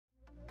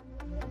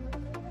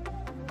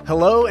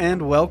Hello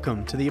and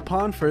welcome to the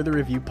Upon Further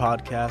Review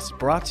podcast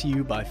brought to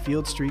you by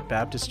Field Street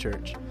Baptist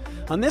Church.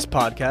 On this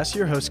podcast,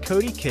 your host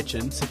Cody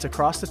Kitchen sits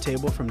across the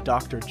table from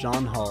Dr.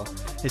 John Hall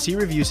as he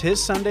reviews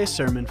his Sunday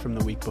sermon from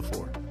the week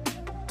before.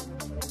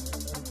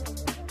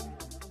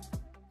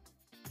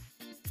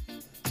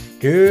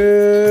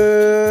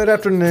 Good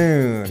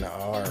afternoon,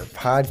 our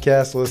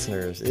podcast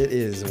listeners. It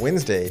is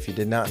Wednesday. If you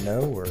did not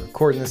know, we're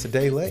recording this a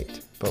day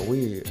late, but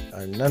we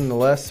are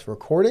nonetheless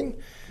recording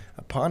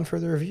Upon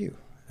Further Review.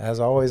 As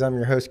always, I'm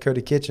your host,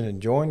 Cody Kitchen,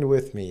 and joined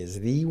with me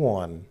is the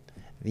one,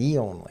 the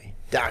only,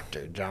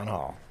 Dr. John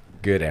Hall.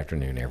 Good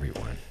afternoon,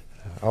 everyone.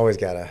 Always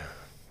got to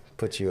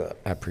put you up.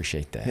 I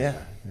appreciate that. Yeah,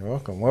 you're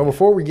welcome. Well,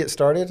 before we get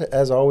started,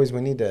 as always,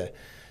 we need to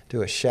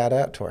do a shout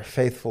out to our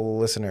faithful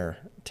listener,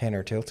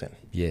 Tanner Tilton.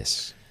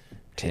 Yes,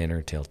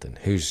 Tanner Tilton,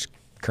 who's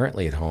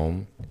currently at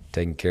home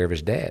taking care of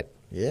his dad.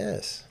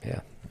 Yes. Yeah,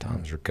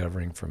 Tom's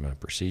recovering from a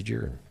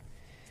procedure.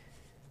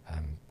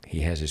 He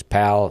has his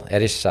pal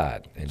at his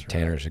side, and That's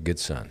Tanner's a good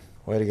son.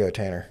 Way to go,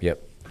 Tanner.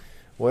 Yep.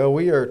 Well,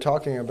 we are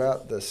talking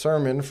about the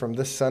sermon from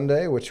this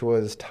Sunday, which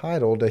was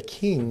titled, A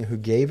King Who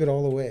Gave It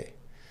All Away.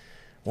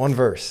 One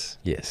verse.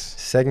 Yes.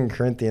 2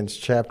 Corinthians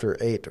chapter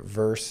 8,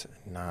 verse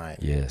 9.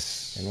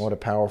 Yes. And what a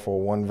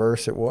powerful one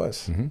verse it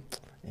was. Mm-hmm.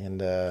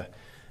 And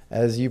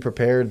as you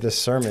prepared this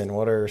sermon,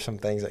 what are some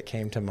things that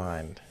came to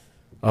mind?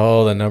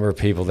 Oh, the number of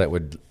people that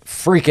would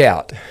freak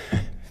out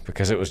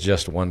because it was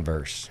just one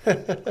verse.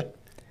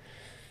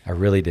 I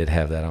really did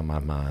have that on my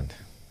mind.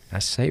 I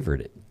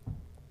savored it.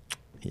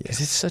 Because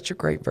it's such a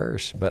great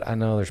verse. But I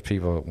know there's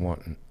people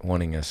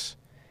wanting us,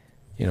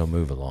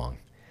 move along.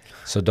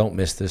 So don't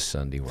miss this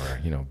Sunday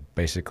where,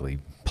 basically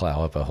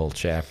plow up a whole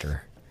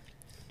chapter.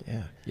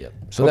 Yeah. Yep.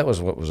 So that was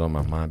what was on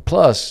my mind.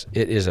 Plus,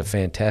 it is a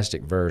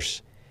fantastic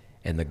verse,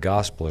 and the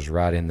gospel is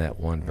right in that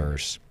one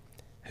verse.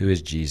 Who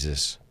is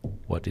Jesus?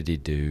 What did he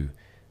do?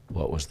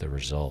 What was the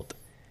result?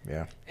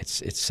 Yeah.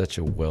 It's such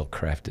a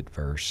well-crafted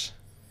verse.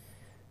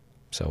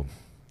 So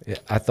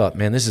I thought,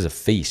 man, this is a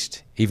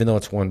feast, even though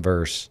it's one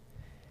verse.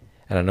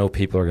 And I know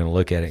people are going to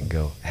look at it and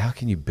go, how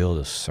can you build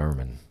a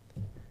sermon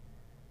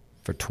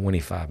for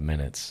 25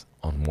 minutes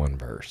on one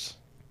verse?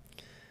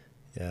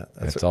 Yeah.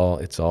 It's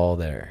all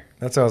there.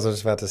 That's what I was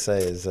just about to say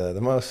is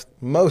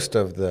most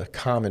of the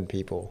common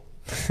people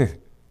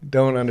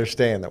don't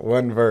understand that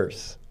one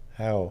verse.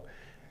 How,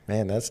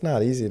 man, that's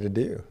not easy to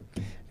do.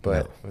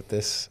 But no. with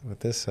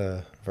this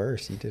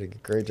verse, you did a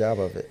great job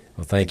of it.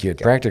 Well, thank you. It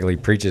practically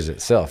preaches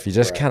itself. You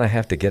just kind of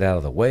have to get out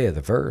of the way of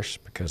the verse,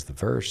 because the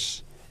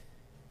verse,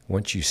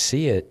 once you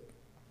see it,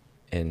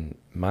 and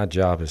my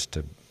job is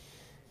to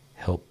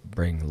help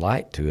bring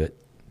light to it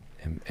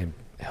and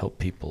help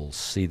people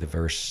see the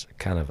verse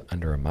kind of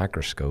under a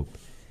microscope,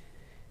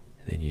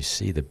 then you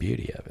see the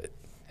beauty of it.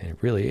 And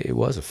it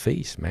was a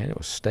feast, man. It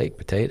was steak,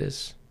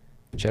 potatoes,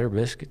 cheddar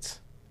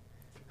biscuits,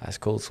 ice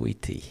cold sweet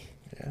tea.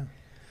 Yeah.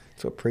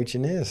 That's what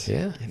preaching is.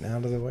 Yeah. Getting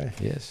out of the way.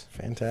 Yes.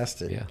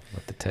 Fantastic. Yeah.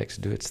 Let the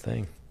text do its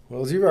thing.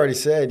 Well, as you've already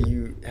said,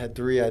 you had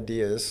 3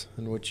 ideas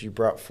in which you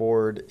brought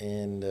forward,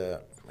 and,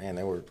 man,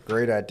 they were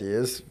great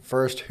ideas.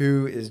 First,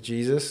 who is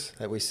Jesus,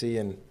 that we see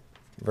in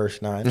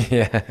verse 9.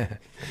 Yeah.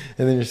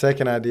 And then your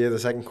second idea, the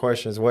second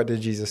question is, what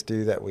did Jesus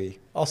do, that we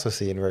also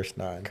see in verse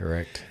 9.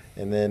 Correct.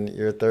 And then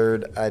your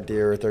third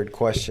idea or third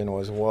question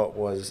was, what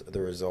was the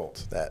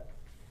result that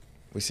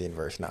we see in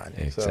verse 9.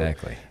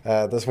 Exactly.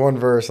 So, this one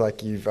verse,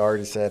 like you've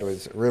already said,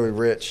 was really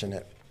rich, and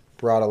it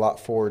brought a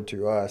lot forward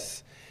to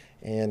us.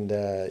 And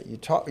you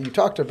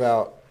talked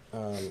about,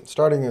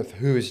 starting with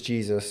who is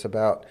Jesus,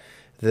 about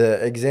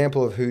the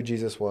example of who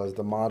Jesus was,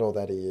 the model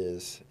that he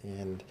is,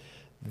 and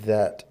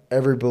that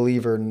every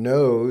believer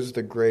knows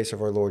the grace of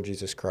our Lord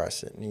Jesus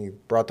Christ. And you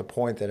brought the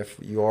point that if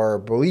you are a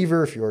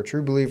believer, if you are a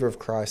true believer of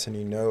Christ, and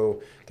you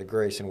know the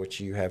grace in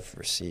which you have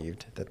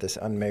received, that this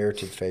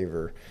unmerited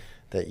favor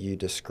that you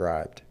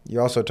described. You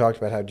also talked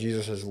about how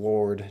Jesus is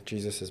Lord,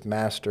 Jesus is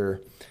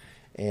Master,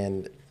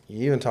 and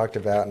you even talked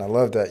about, and I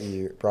love that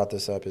you brought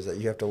this up, is that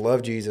you have to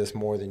love Jesus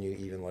more than you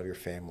even love your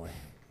family,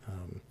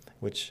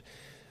 which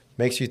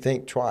makes you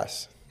think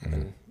twice. Mm-hmm.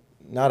 And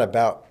not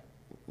about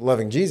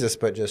loving Jesus,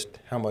 but just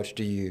how much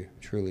do you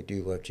truly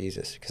do love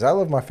Jesus? Because I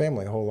love my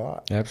family a whole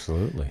lot.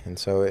 Absolutely. And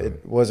so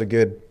it was a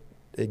good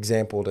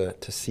example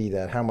to see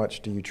that. How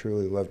much do you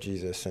truly love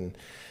Jesus? And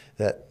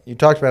that you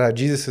talked about how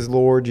Jesus is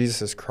Lord,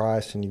 Jesus is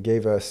Christ, and you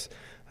gave us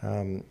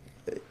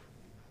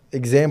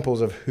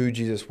examples of who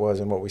Jesus was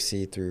and what we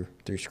see through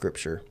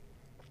Scripture.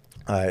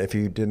 If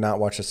you did not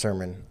watch the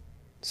sermon,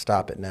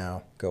 stop it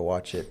now. Go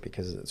watch it,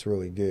 because it's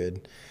really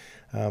good.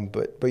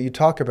 But you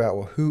talk about,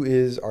 well, who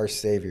is our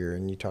Savior?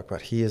 And you talk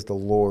about he is the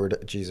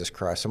Lord Jesus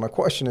Christ. So my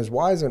question is,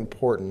 why is it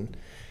important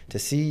to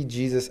see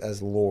Jesus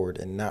as Lord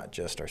and not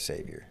just our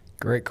Savior?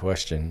 Great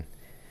question.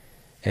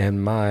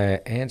 And my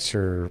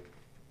answer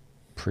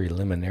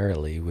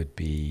preliminarily would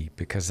be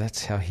because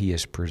that's how he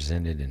is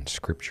presented in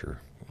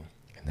Scripture.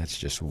 And that's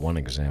just one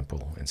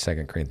example. In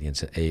 2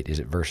 Corinthians 8, is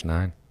it verse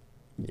 9?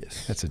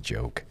 Yes. That's a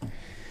joke.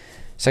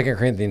 2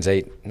 Corinthians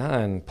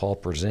 8:9, Paul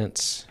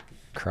presents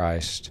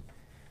Christ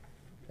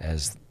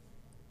as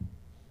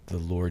the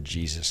Lord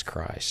Jesus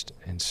Christ.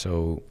 And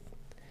so,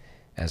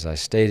 as I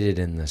stated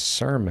in the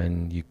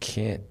sermon, you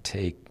can't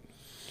take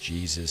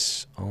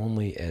Jesus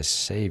only as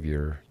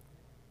Savior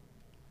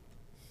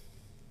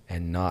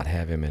and not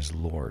have him as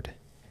Lord.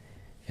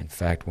 In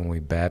fact, when we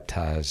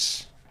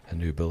baptize a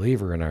new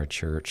believer in our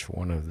church,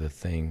 one of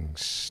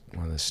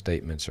the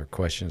statements or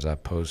questions I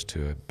pose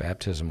to a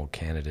baptismal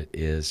candidate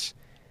is,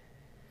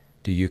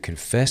 do you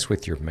confess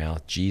with your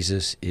mouth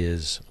Jesus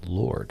is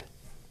Lord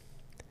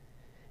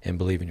and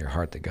believe in your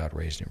heart that God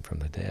raised him from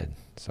the dead?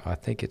 So I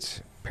think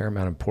it's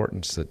paramount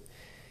importance that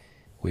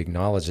we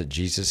acknowledge that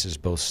Jesus is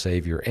both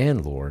Savior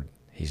and Lord.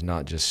 He's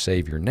not just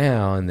Savior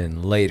now, and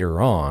then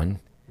later on,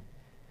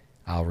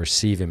 I'll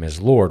receive him as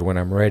Lord when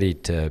I'm ready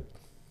to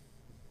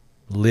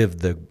live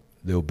the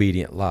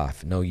obedient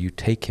life. No, you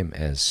take him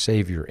as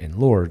Savior and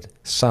Lord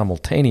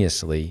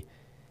simultaneously,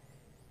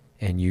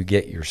 and you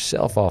get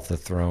yourself off the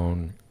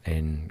throne,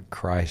 and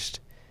Christ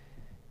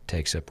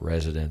takes up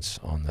residence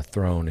on the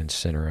throne and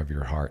center of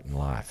your heart and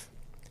life.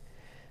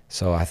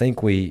 So I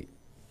think we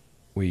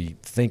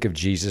think of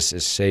Jesus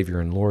as Savior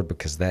and Lord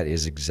because that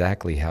is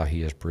exactly how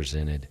he is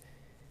presented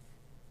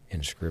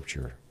in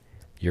Scripture.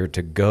 You're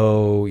to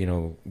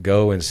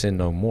go and sin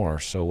no more.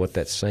 So what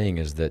that's saying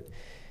is that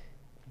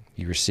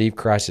you receive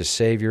Christ as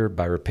Savior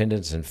by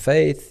repentance and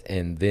faith,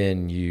 and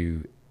then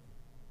you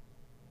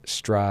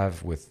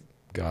strive with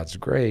God's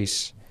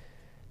grace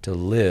to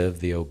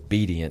live the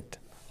obedient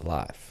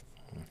life,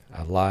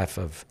 a life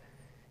of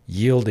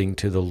yielding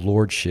to the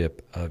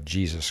lordship of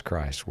Jesus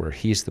Christ, where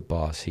he's the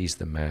boss, he's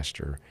the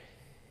master,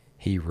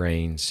 he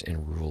reigns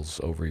and rules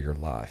over your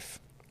life.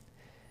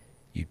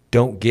 You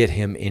don't get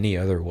him any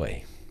other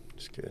way.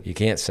 That's good. You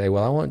can't say,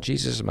 well, I want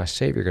Jesus as my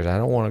Savior because I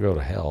don't want to go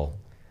to hell,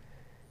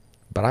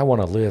 but I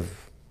want to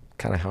live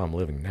kind of how I'm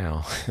living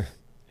now.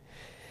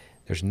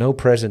 There's no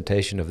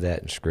presentation of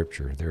that in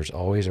Scripture. There's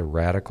always a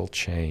radical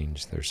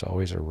change. There's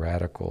always a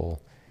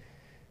radical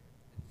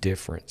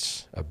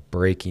difference, a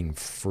breaking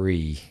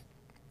free,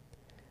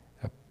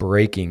 a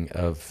breaking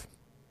of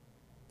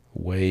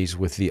ways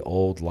with the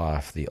old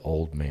life, the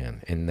old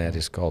man, and that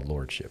is called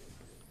lordship.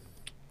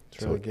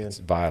 It's really good. It's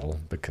vital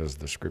because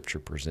the Scripture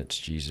presents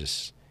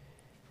Jesus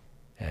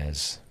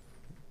as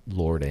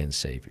Lord and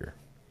Savior.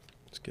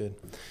 It's good.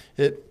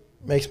 It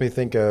makes me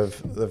think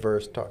of the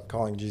verse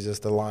calling Jesus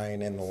the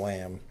lion and the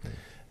lamb.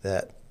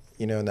 That,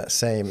 in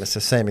it's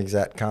the same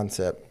exact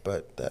concept,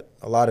 but that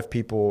a lot of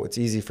people, it's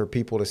easy for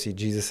people to see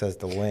Jesus as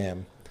the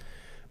lamb,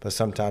 but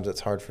sometimes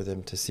it's hard for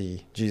them to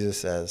see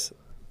Jesus as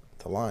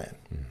the lion.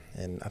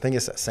 And I think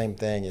it's that same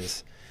thing.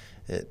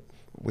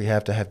 We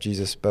have to have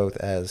Jesus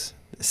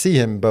see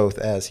him both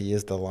as he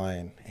is the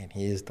lion and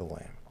he is the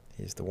lamb.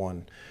 He's the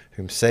one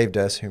whom saved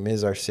us, whom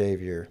is our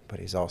Savior, but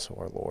he's also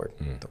our Lord,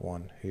 the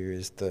one who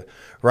is the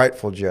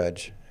rightful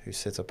judge who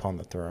sits upon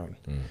the throne.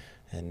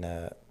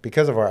 And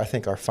because of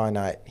our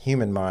finite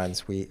human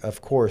minds, we,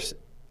 of course,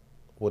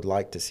 would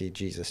like to see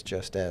Jesus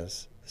just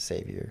as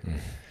Savior,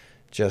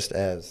 just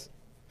as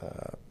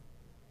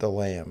the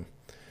Lamb.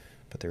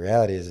 But the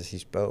reality is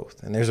he's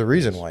both. And there's a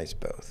reason why he's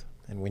both.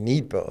 And we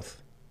need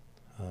both.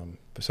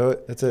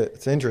 So it's an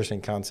interesting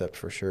concept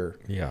for sure.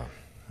 Yeah.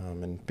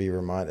 And be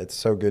reminded. It's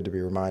so good to be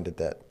reminded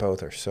that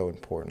both are so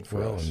important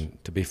for us. And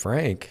to be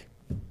frank,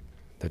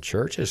 the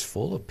church is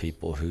full of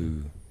people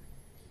who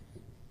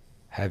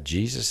have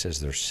Jesus as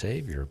their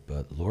Savior,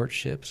 but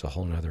lordship's a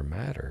whole nother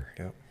matter.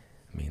 Yep.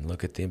 I mean,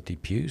 look at the empty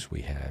pews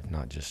we have,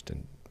 not just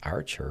in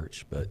our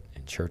church, but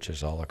in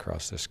churches all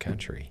across this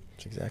country.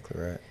 That's exactly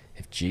right.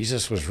 If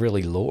Jesus was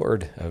really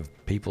Lord of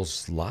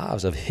people's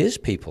lives, of his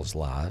people's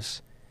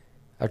lives,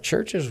 our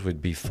churches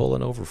would be full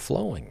and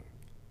overflowing.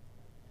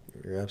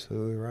 You're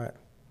absolutely right.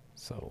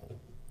 So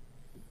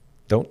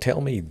don't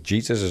tell me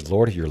Jesus is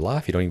Lord of your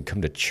life. You don't even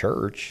come to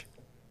church.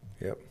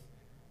 Yep.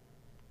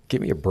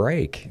 Give me a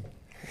break.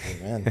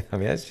 Amen. I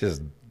mean, that's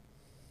just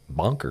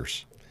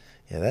bonkers.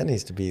 Yeah, that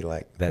needs to be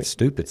like that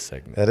stupid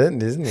segment. That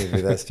doesn't need to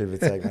be that stupid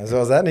segment. As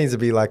well as that needs to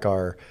be like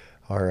our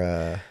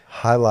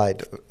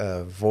highlight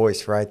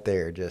voice right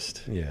there.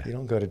 Just you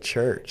don't go to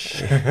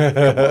church.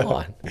 Come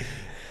on.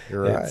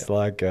 You're right. It's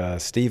like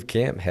Steve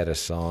Camp had a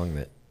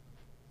song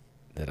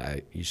that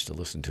I used to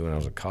listen to when I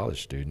was a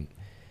college student,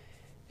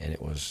 and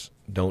it was,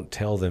 "Don't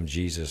tell them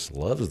Jesus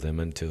loves them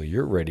until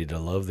you're ready to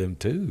love them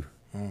too."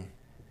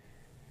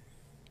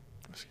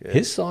 That's good.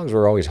 His songs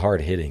were always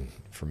hard-hitting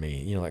for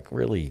me, like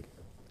really,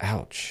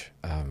 ouch.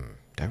 Do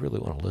I really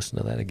want to listen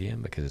to that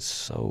again? Because it's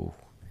so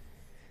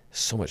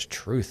much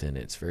truth in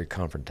it. It's very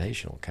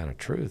confrontational kind of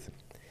truth.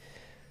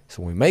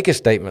 So when we make a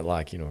statement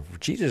like, if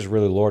Jesus is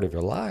really Lord of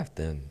your life,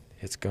 then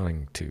it's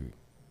going to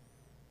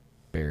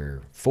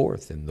bear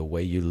forth in the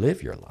way you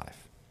live your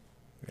life.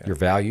 Yeah. Your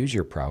values,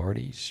 your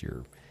priorities,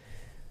 your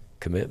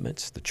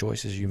commitments, the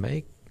choices you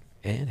make,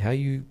 and how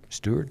you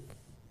steward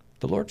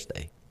the Lord's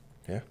Day.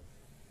 Yeah.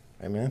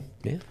 Amen.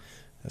 Yeah.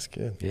 That's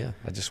good. Yeah.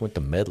 I just went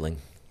to meddling.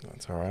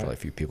 That's all right. Probably a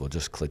few people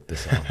just clicked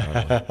this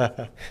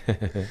off.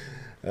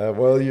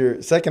 Well,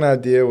 your second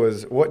idea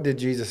was, what did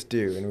Jesus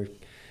do? And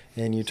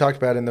And you talked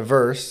about in the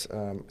verse,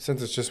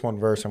 since it's just one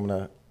verse, I'm going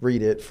to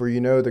read it. For you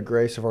know the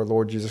grace of our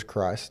Lord Jesus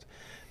Christ,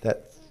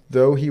 that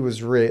though he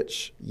was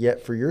rich,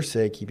 yet for your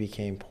sake he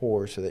became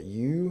poor, so that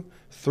you,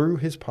 through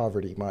his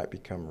poverty, might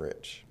become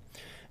rich.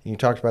 And you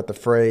talked about the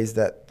phrase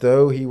that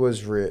though he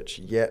was rich,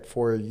 yet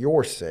for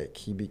your sake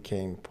he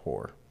became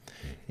poor.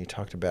 And you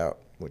talked about,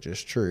 which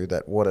is true,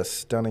 that what a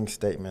stunning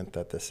statement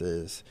that this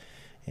is.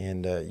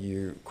 And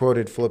you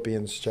quoted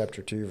Philippians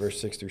chapter 2,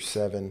 verse 6 through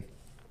 7,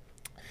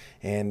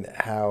 and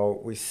how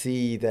we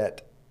see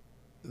that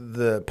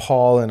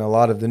Paul and a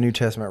lot of the New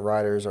Testament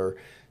writers are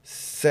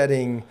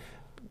setting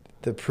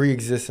the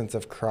preexistence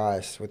of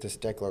Christ with this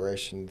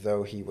declaration,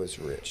 though he was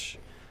rich,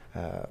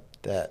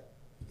 that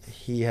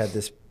he had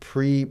this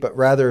but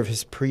rather of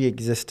his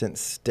pre-existent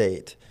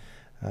state.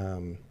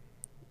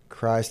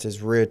 Christ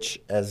is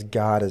rich as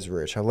God is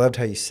rich. I loved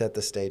how you set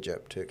the stage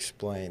up to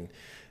explain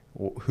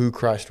who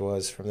Christ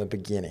was from the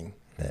beginning,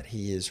 that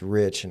he is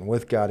rich, and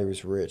with God he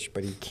was rich,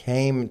 but he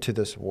came to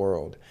this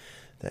world,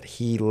 that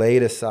he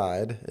laid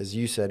aside, as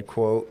you said,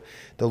 quote,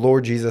 the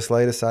Lord Jesus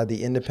laid aside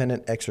the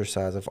independent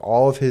exercise of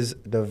all of his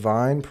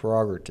divine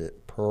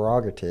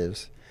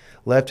prerogatives,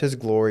 left his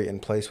glory in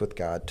place with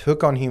God,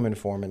 took on human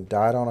form, and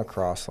died on a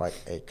cross like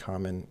a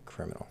common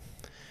criminal,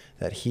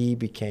 that he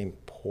became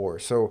poor.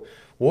 So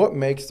what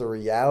makes the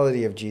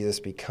reality of Jesus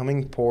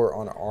becoming poor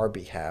on our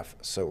behalf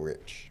so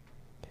rich?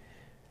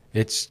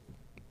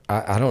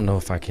 I don't know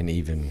if I can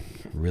even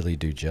really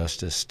do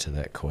justice to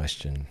that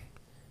question,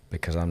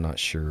 because I'm not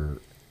sure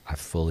I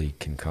fully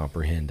can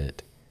comprehend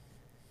it.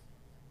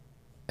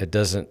 It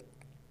doesn't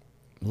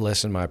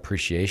lessen my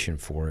appreciation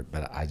for it,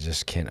 but I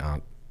just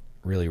cannot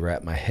really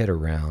wrap my head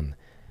around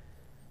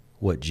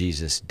what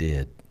Jesus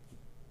did.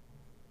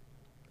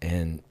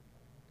 And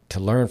to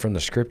learn from the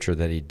scripture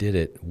that he did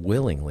it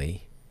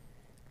willingly,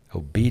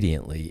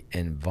 obediently,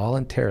 and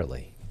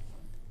voluntarily,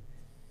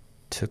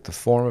 took the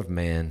form of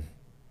man.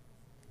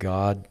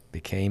 God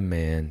became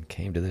man,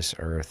 came to this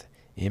earth,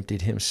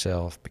 emptied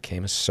himself,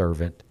 became a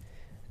servant,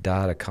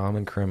 died a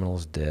common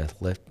criminal's death,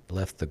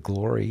 left the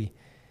glory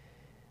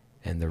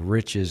and the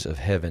riches of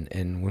heaven.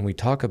 And when we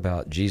talk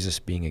about Jesus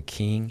being a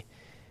king,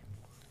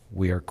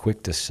 we are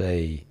quick to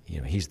say,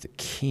 he's the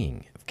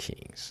King of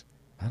Kings.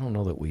 I don't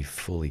know that we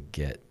fully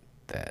get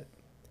that.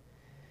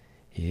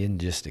 He isn't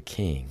just a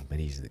king, but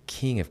he's the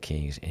King of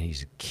Kings, and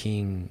he's a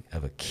king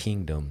of a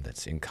kingdom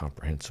that's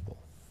incomprehensible.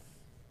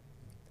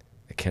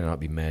 It cannot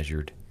be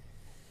measured.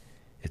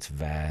 It's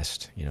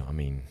vast,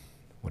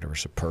 whatever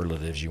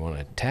superlatives you want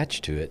to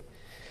attach to it.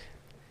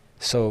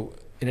 So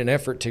in an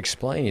effort to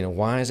explain,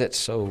 why is that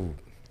so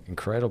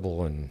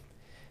incredible? And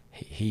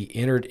he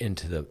entered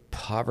into the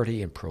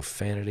poverty and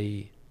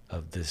profanity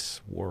of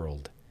this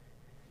world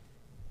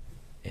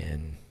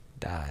and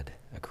died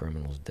a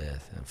criminal's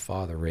death. And the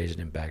Father raised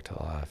him back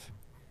to life.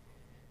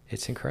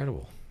 It's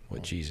incredible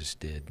what Jesus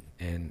did.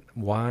 And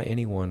why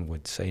anyone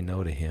would say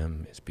no to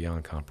him is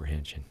beyond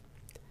comprehension.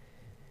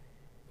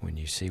 When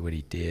you see what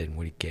he did and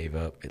what he gave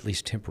up, at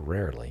least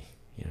temporarily,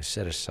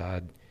 set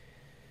aside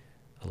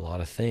a lot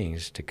of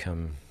things to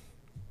come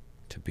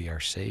to be our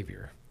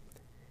Savior.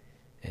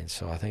 And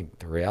so I think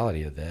the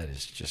reality of that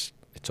is just,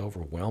 it's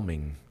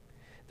overwhelming.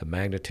 The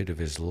magnitude of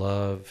his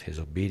love, his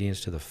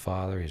obedience to the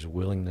Father, his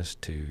willingness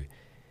to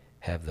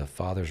have the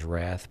Father's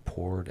wrath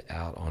poured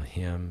out on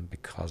him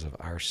because of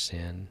our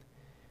sin.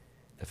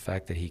 The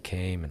fact that he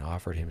came and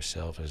offered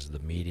himself as the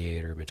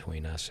mediator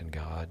between us and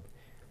God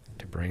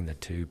to bring the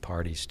two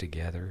parties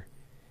together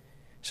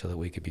so that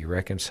we could be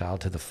reconciled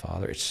to the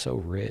Father. It's so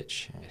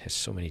rich. It has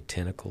so many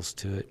tentacles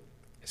to it.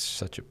 It's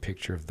such a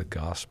picture of the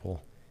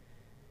gospel.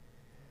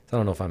 I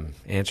don't know if I'm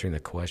answering the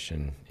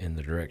question in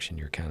the direction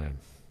you're kind of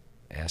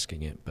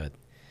asking it, but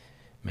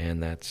man,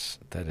 that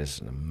is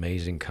an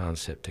amazing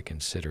concept to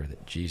consider,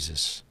 that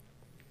Jesus,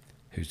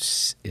 who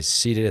is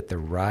seated at the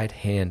right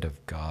hand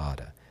of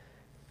God,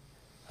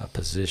 a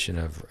position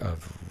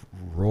of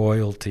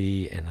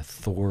royalty and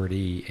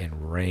authority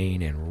and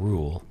reign and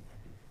rule,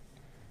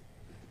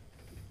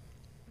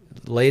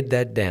 laid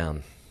that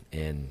down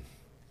and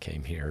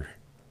came here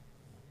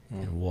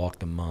and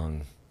walked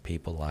among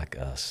people like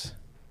us.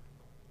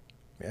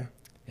 Yeah.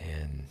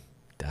 And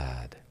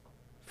died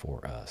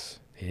for us.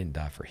 He didn't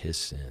die for his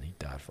sin. He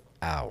died for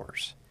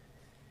ours.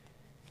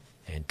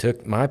 And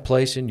took my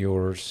place and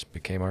yours,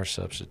 became our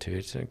substitute.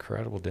 It's an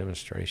incredible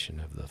demonstration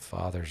of the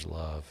Father's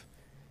love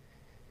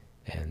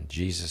and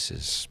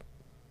Jesus'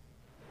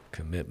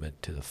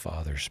 commitment to the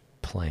Father's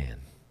plan.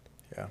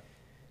 Yeah.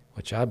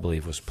 Which I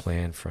believe was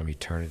planned from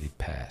eternity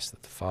past,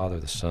 that the Father,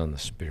 the Son, the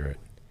Spirit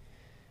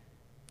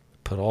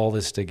put all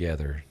this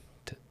together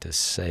to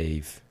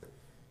save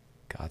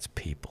God's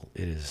people.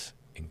 It is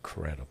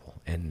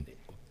incredible. And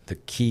the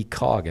key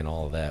cog in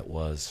all of that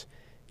was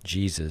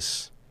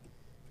Jesus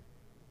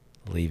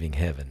leaving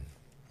heaven.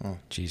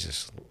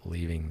 Jesus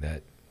leaving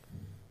that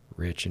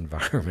rich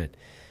environment.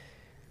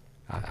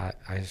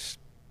 It's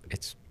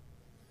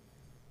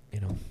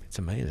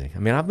amazing. I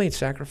mean, I've made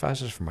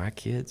sacrifices for my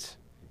kids.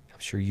 I'm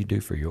sure you do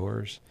for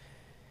yours.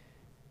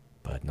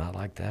 But not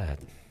like that.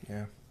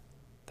 Yeah.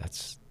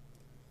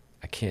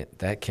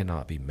 that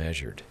cannot be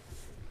measured.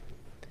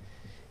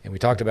 And we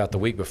talked about the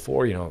week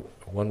before,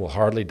 one will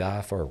hardly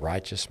die for a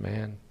righteous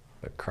man,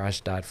 but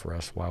Christ died for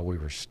us while we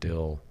were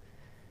still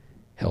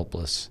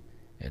helpless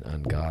and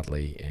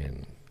ungodly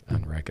and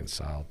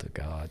unreconciled to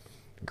God.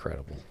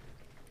 Incredible.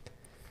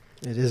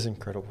 It is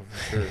incredible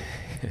for sure.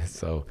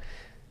 So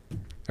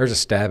there's a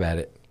stab at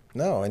it.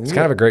 No, and it's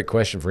kind of a great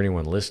question for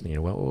anyone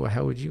listening. Well,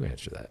 how would you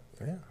answer that?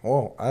 Yeah.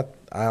 Well,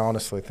 I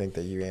honestly think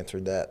that you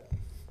answered that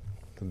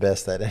the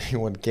best that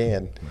anyone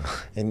can.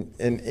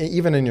 And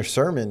even in your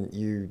sermon,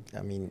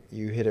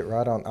 you hit it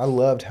right on. I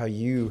loved how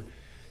you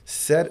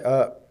set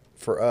up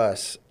for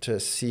us to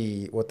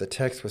see what the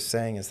text was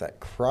saying is that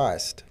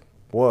Christ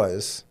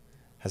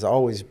has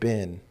always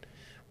been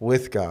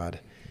with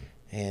God.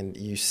 And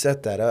you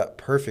set that up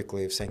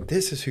perfectly of saying,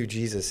 this is who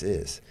Jesus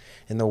is.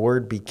 And the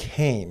word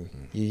became.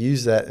 You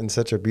use that in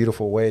such a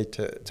beautiful way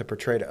to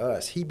portray to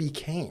us. He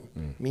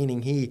became,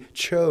 meaning he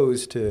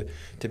chose to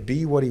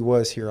be what he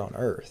was here on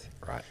earth.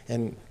 Right.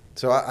 And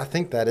so I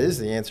think that is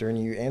the answer, and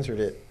you answered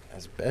it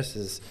as best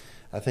as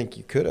I think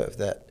you could have,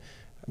 that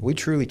we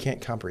truly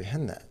can't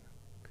comprehend that.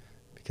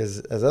 Because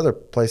as other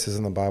places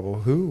in the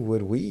Bible,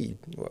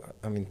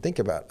 think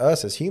about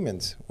us as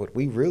humans. Would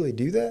we really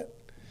do that?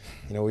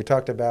 We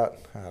talked about,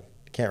 I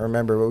can't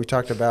remember, but we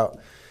talked about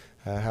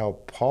how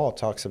Paul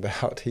talks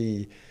about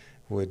he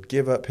would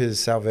give up his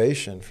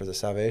salvation for the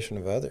salvation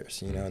of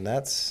others, and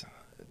that's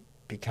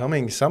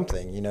becoming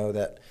something,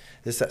 that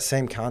it's that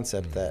same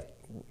concept that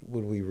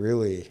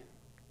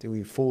do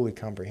we fully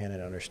comprehend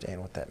and understand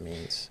what that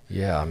means?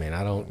 Yeah,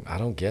 I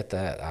don't get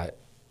that.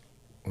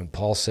 When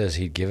Paul says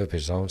he'd give up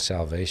his own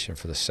salvation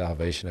for the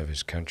salvation of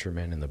his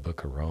countrymen in the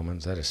book of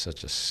Romans, that is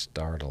such a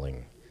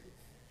stunning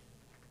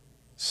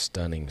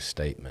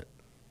statement.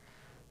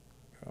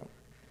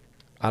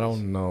 I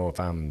don't know if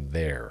I'm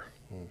there.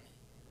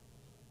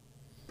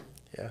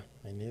 Yeah,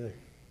 me neither.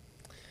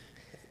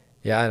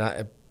 Yeah, and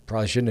I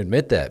probably shouldn't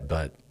admit that,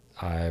 but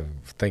I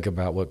think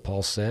about what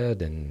Paul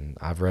said, and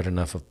I've read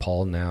enough of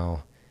Paul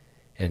now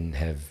and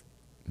have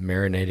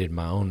marinated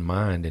my own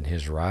mind in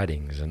his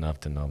writings enough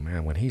to know,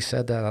 man, when he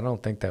said that, I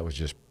don't think that was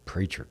just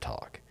preacher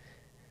talk.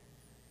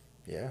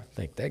 Yeah. I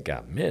think that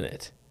guy meant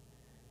it.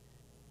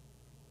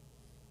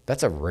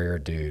 That's a rare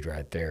dude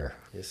right there.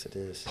 Yes, it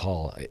is.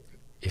 Paul,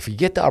 if you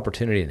get the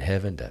opportunity in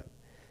heaven to,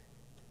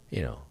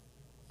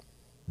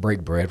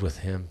 break bread with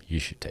him, you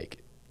should take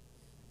it.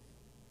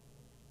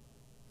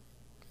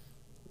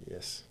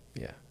 Yes.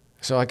 Yeah.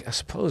 So I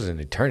suppose in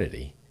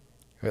eternity,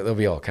 there'll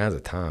be all kinds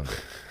of time.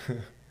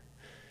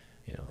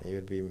 It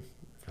would be,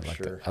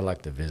 I'd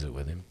like to visit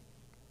with him.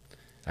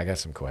 I got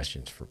some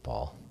questions for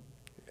Paul.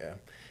 Yeah.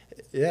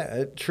 Yeah,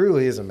 it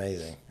truly is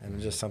amazing, and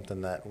just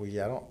something that we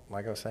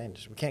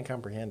can't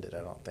comprehend it,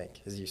 I don't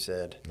think, as you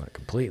said. Not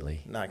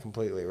completely. Not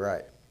completely,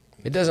 right.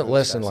 It doesn't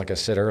lessen, like I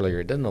said earlier,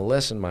 it doesn't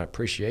lessen my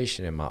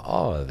appreciation and my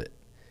awe of it.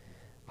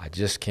 I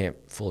just can't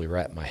fully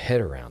wrap my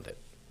head around it.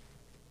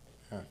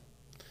 Huh.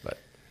 But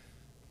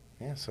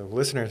yeah, so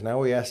listeners, now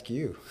we ask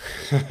you.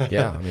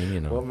 Yeah,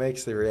 what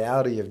makes the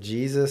reality of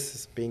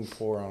Jesus being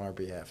poor on our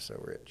behalf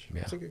so rich?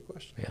 Yeah. That's a good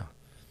question. Yeah.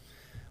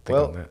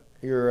 Well,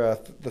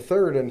 the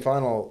third and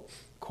final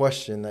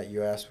question that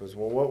you asked was,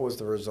 what was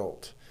the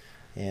result?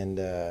 And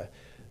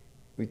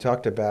we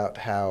talked about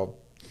how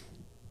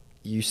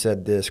you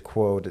said this,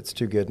 quote, it's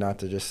too good not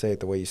to just say it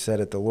the way you said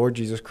it. The Lord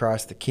Jesus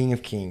Christ, the King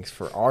of Kings,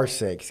 for our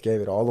sakes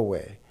gave it all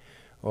away,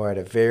 or at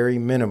a very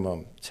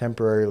minimum,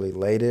 temporarily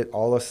laid it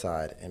all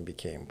aside and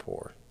became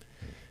poor.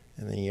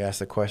 And then you asked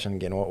the question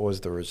again, what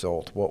was the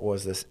result? What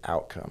was this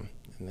outcome?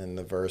 And then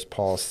the verse,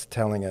 Paul's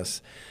telling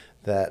us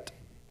that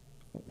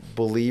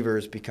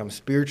believers become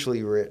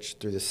spiritually rich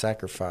through the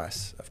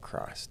sacrifice of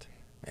Christ.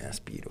 Man, that's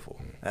beautiful.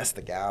 That's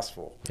the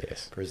gospel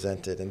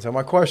presented. And so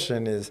my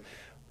question is,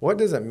 what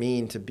does it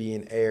mean to be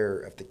an heir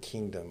of the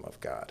kingdom of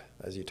God,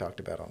 as you talked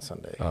about on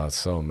Sunday? Oh, it's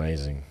so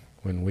amazing.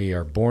 When we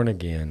are born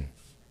again,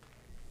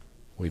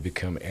 we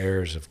become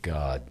heirs of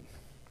God.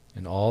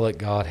 And all that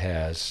God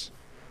has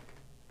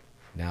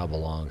now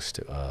belongs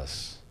to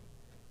us.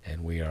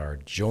 And we are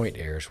joint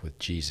heirs with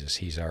Jesus.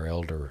 He's our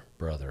elder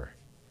brother.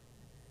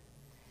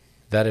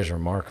 That is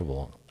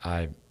remarkable.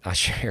 I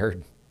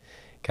shared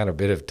kind of a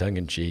bit of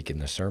tongue-in-cheek in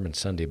the sermon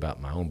Sunday about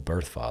my own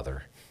birth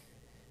father,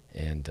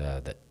 and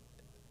that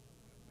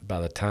by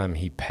the time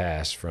he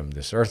passed from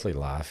this earthly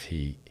life,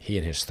 he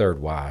and his third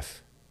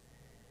wife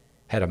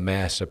had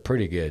amassed a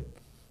pretty good,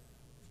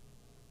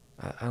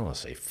 I don't want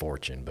to say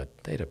fortune,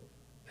 but they'd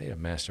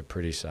amassed a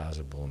pretty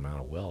sizable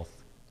amount of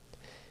wealth.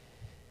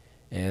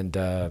 And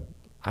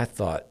I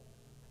thought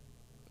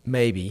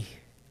maybe,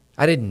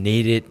 I didn't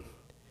need it,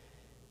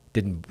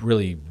 didn't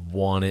really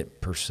want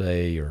it per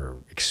se or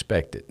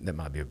expect it. That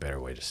might be a better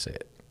way to say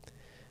it.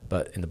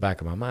 But in the back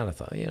of my mind, I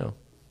thought,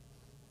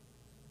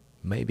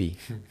 maybe,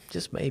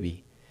 just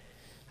maybe,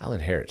 I'll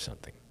inherit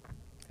something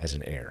as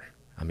an heir.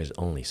 I'm his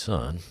only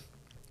son.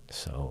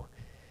 So,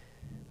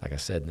 like I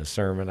said in the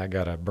sermon, I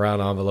got a brown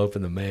envelope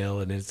in the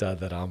mail, and inside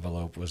that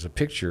envelope was a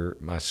picture,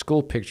 my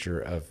school picture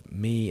of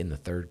me in the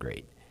third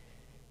grade.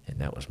 And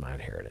that was my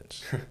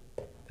inheritance.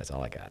 That's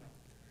all I got.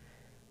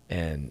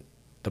 And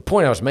the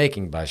point I was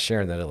making by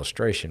sharing that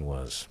illustration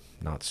was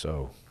not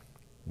so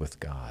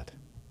with God.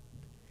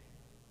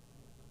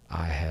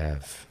 I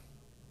have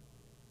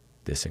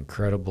this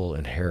incredible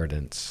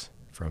inheritance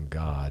from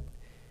God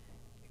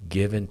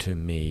given to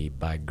me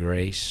by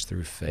grace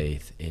through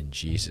faith in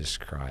Jesus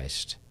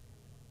Christ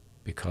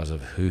because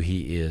of who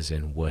he is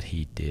and what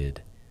he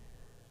did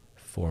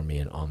for me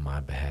and on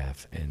my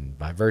behalf. And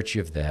by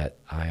virtue of that,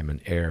 I am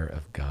an heir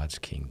of God's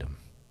kingdom.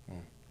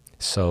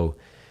 So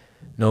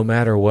no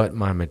matter what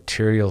my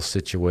material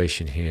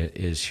situation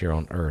is here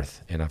on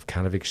earth, and I've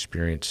kind of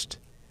experienced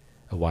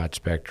a wide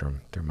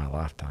spectrum through my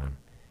lifetime,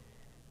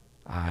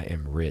 I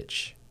am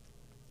rich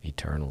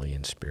eternally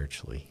and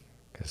spiritually.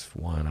 Because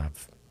one,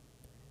 I've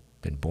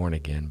been born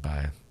again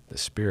by the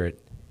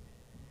Spirit,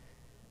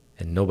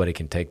 and nobody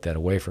can take that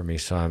away from me.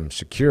 So I'm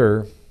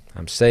secure,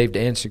 I'm saved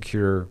and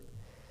secure,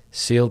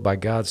 sealed by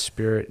God's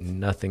Spirit, and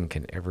nothing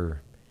can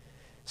ever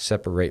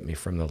separate me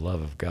from the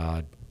love of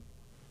God.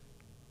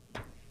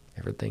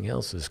 Everything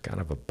else is kind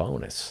of a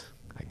bonus,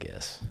 I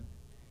guess.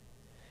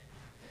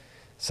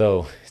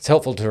 So it's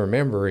helpful to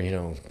remember,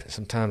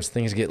 sometimes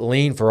things get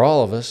lean for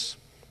all of us,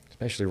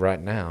 especially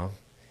right now,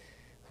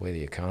 the way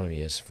the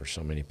economy is for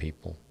so many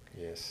people.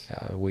 Yes.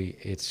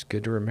 It's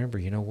good to remember,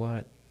 you know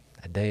what?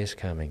 A day is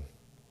coming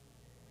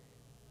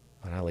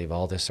when I leave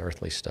all this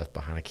earthly stuff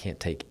behind. I can't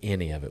take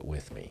any of it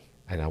with me,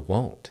 and I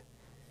won't.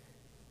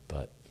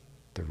 But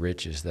the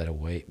riches that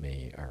await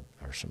me are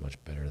so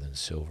much better than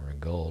silver and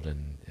gold,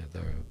 and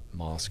the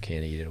moss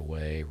can't eat it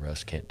away,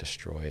 rust can't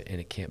destroy it, and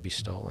it can't be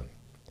stolen.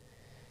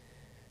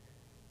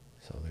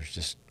 So there's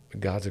just,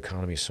 God's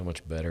economy is so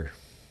much better.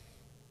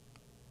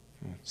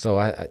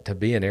 So to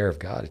be an heir of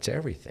God, it's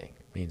everything.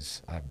 It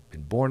means I've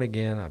been born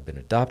again, I've been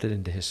adopted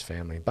into his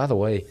family. By the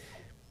way,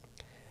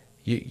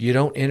 you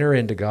don't enter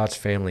into God's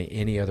family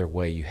any other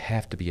way. You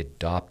have to be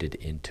adopted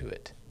into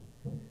it.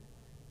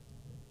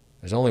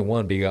 There's only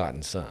one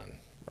begotten Son,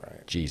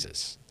 right?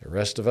 Jesus. The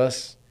rest of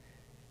us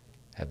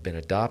have been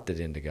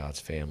adopted into God's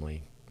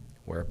family,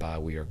 whereby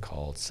we are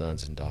called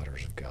sons and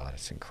daughters of God.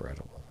 It's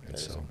incredible. And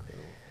so incredible.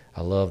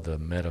 I love the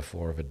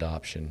metaphor of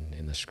adoption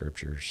in the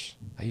scriptures.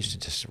 I used to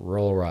just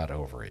roll right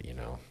over it,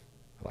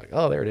 like,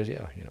 oh, there it is,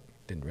 yeah.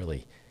 Didn't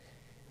really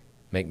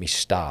make me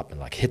stop and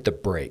like hit the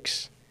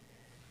brakes.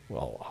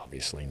 Well,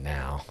 obviously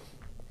now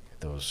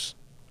those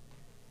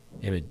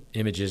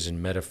images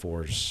and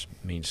metaphors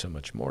mean so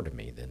much more to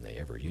me than they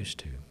ever used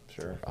to.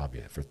 Sure.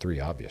 For three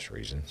obvious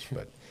reasons.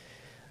 But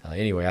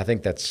anyway, I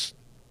think that's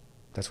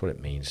what it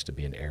means to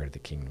be an heir to the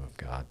kingdom of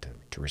God,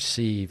 to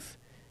receive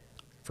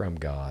from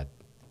God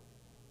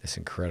this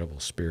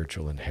incredible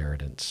spiritual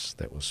inheritance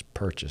that was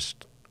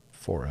purchased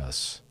for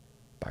us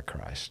by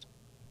Christ.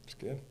 That's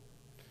good.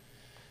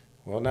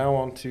 Well, now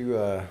on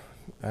to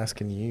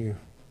asking you,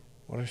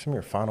 what are some of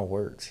your final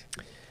words?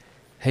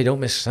 Hey, don't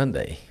miss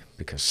Sunday,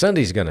 because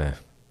Sunday's going to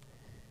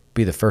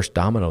be the first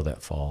domino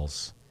that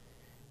falls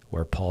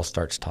where Paul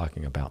starts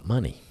talking about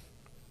money,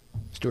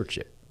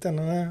 stewardship.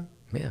 Da-na-na.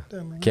 Yeah,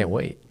 Da-na-na. can't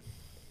wait.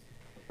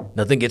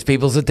 Nothing gets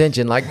people's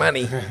attention like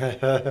money.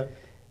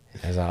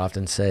 As I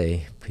often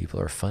say, people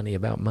are funny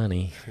about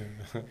money,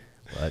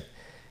 but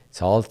it's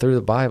all through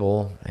the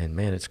Bible, and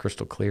man, it's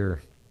crystal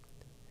clear,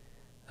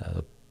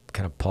 the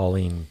kind of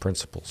Pauline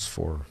principles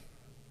for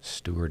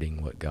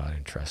stewarding what God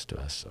entrusts to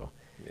us. So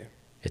yeah.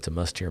 It's a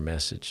must-hear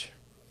message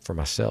for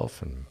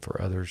myself and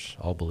for others,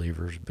 all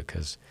believers,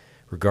 because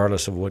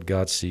regardless of what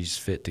God sees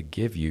fit to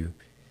give you,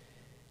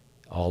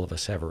 all of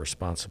us have a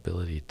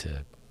responsibility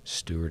to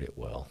steward it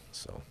well.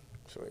 So,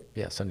 sweet.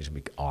 Yeah, Sunday's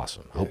going to be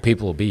awesome. I hope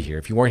people will be here.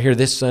 If you weren't here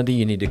this Sunday,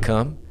 you need to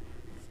come.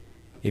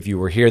 If you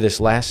were here this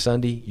last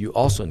Sunday, you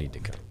also need to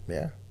come.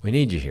 Yeah. We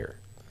need you here.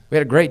 We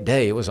had a great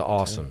day. It was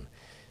awesome.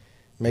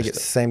 Make it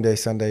same day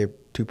Sunday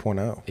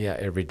 2.0. Yeah,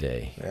 every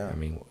day. Yeah. I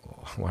mean,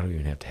 why do we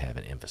even have to have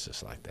an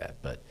emphasis like that?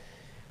 But,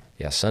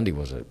 yeah, Sunday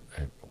was a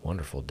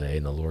wonderful day,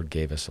 and the Lord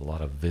gave us a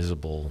lot of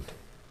visible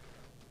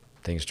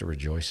things to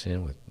rejoice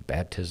in with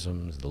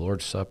baptisms, the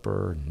Lord's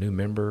Supper, new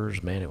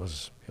members. Man, it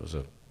was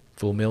a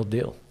full meal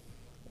deal.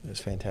 It was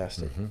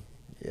fantastic. Mm-hmm.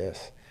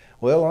 Yes.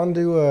 Well, on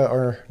to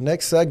our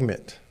next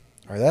segment,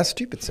 or That's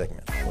Stupid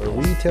segment, where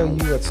we tell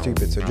you what's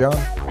stupid. So, John,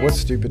 what's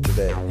stupid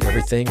today?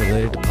 Everything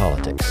related to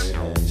politics.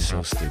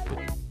 So stupid.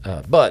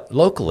 But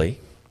locally,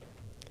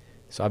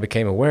 so I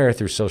became aware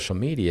through social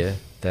media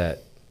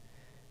that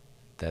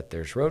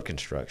there's road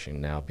construction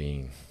now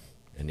being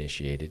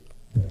initiated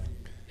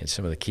in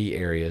some of the key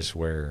areas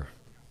where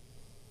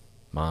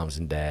moms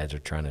and dads are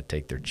trying to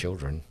take their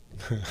children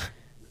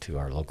to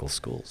our local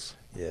schools.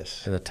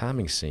 Yes. And the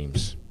timing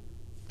seems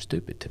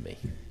stupid to me.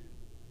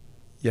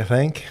 You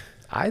think?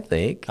 I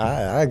think.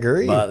 I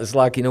agree. But it's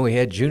like, we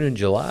had June and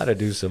July to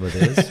do some of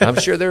this. I'm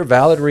sure there are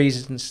valid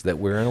reasons that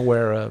we're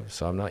unaware of,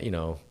 so I'm not,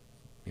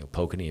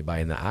 poking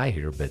anybody in the eye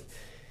here, but it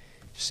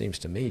seems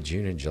to me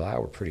June and July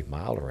were pretty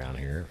mild around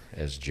here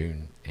as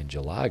June and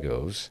July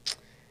goes.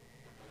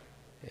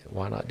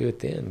 Why not do it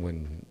then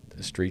when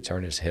the streets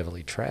aren't as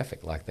heavily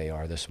trafficked like they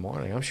are this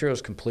morning. I'm sure it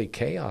was complete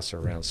chaos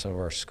around some of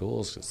our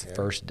schools. It's the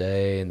first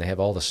day, and they have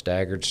all the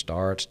staggered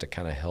starts to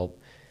kind of help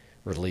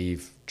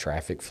relieve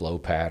traffic flow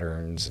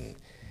patterns. And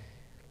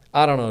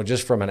I don't know,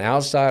 just from an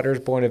outsider's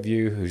point of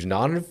view who's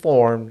not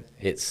informed,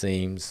 it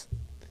seems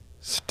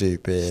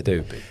stupid.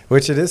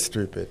 Which it is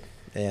stupid.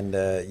 And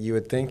you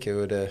would think it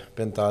would have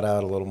been thought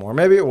out a little more.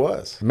 Maybe it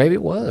was. Maybe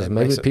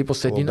people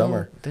said,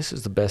 dumber. This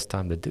is the best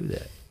time to do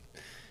that.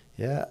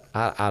 Yeah.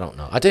 I don't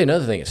know. I'll tell you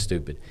another thing that's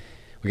stupid.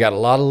 We got a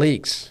lot of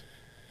leaks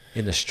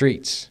in the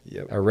streets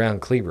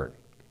around Cleburne.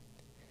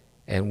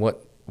 And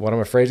what I'm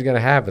afraid is going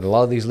to happen, a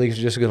lot of these leaks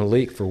are just going to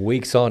leak for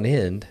weeks on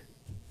end.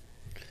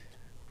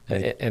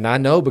 And I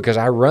know because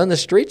I run the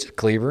streets of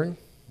Cleburne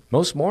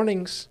most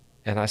mornings,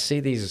 and I see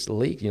these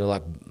leaks,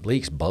 like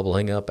leaks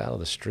bubbling up out of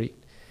the street,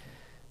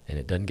 and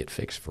it doesn't get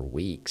fixed for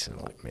weeks. And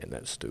I'm like, man,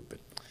 that's stupid.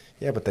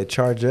 Yeah, but they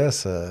charge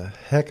us a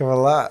heck of a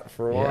lot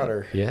for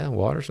water. Yeah,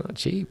 water's not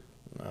cheap.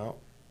 No.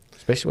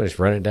 Especially when it's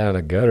running down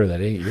a gutter that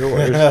ain't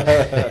yours.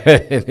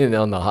 And then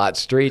on the hot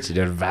streets, it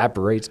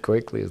evaporates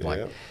quickly. It's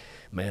like,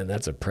 man,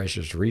 that's a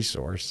precious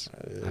resource.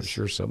 I'm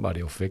sure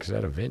somebody will fix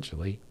that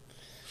eventually.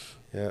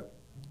 Yeah.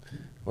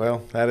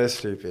 Well, that is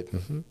stupid.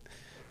 Mm-hmm.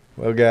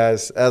 Well,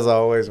 guys, as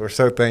always, we're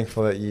so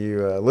thankful that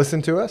you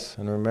listen to us.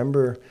 And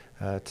remember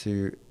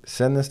to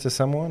send this to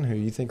someone who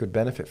you think would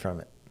benefit from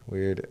it.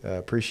 We'd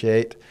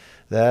appreciate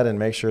that, and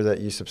make sure that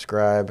you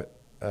subscribe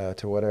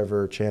to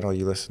whatever channel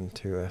you listen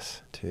to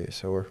us to.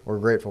 So we're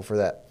grateful for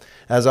that.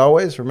 As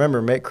always,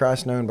 remember, make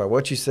Christ known by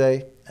what you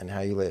say and how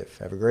you live.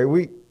 Have a great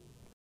week.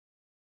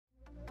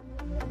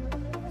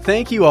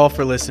 Thank you all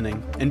for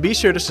listening, and be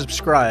sure to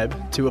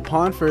subscribe to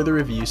Upon Further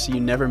Review so you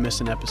never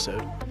miss an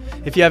episode.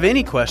 If you have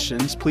any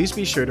questions, please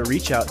be sure to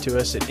reach out to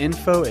us at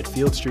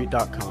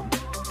info@fieldstreet.com.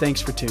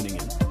 Thanks for tuning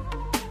in.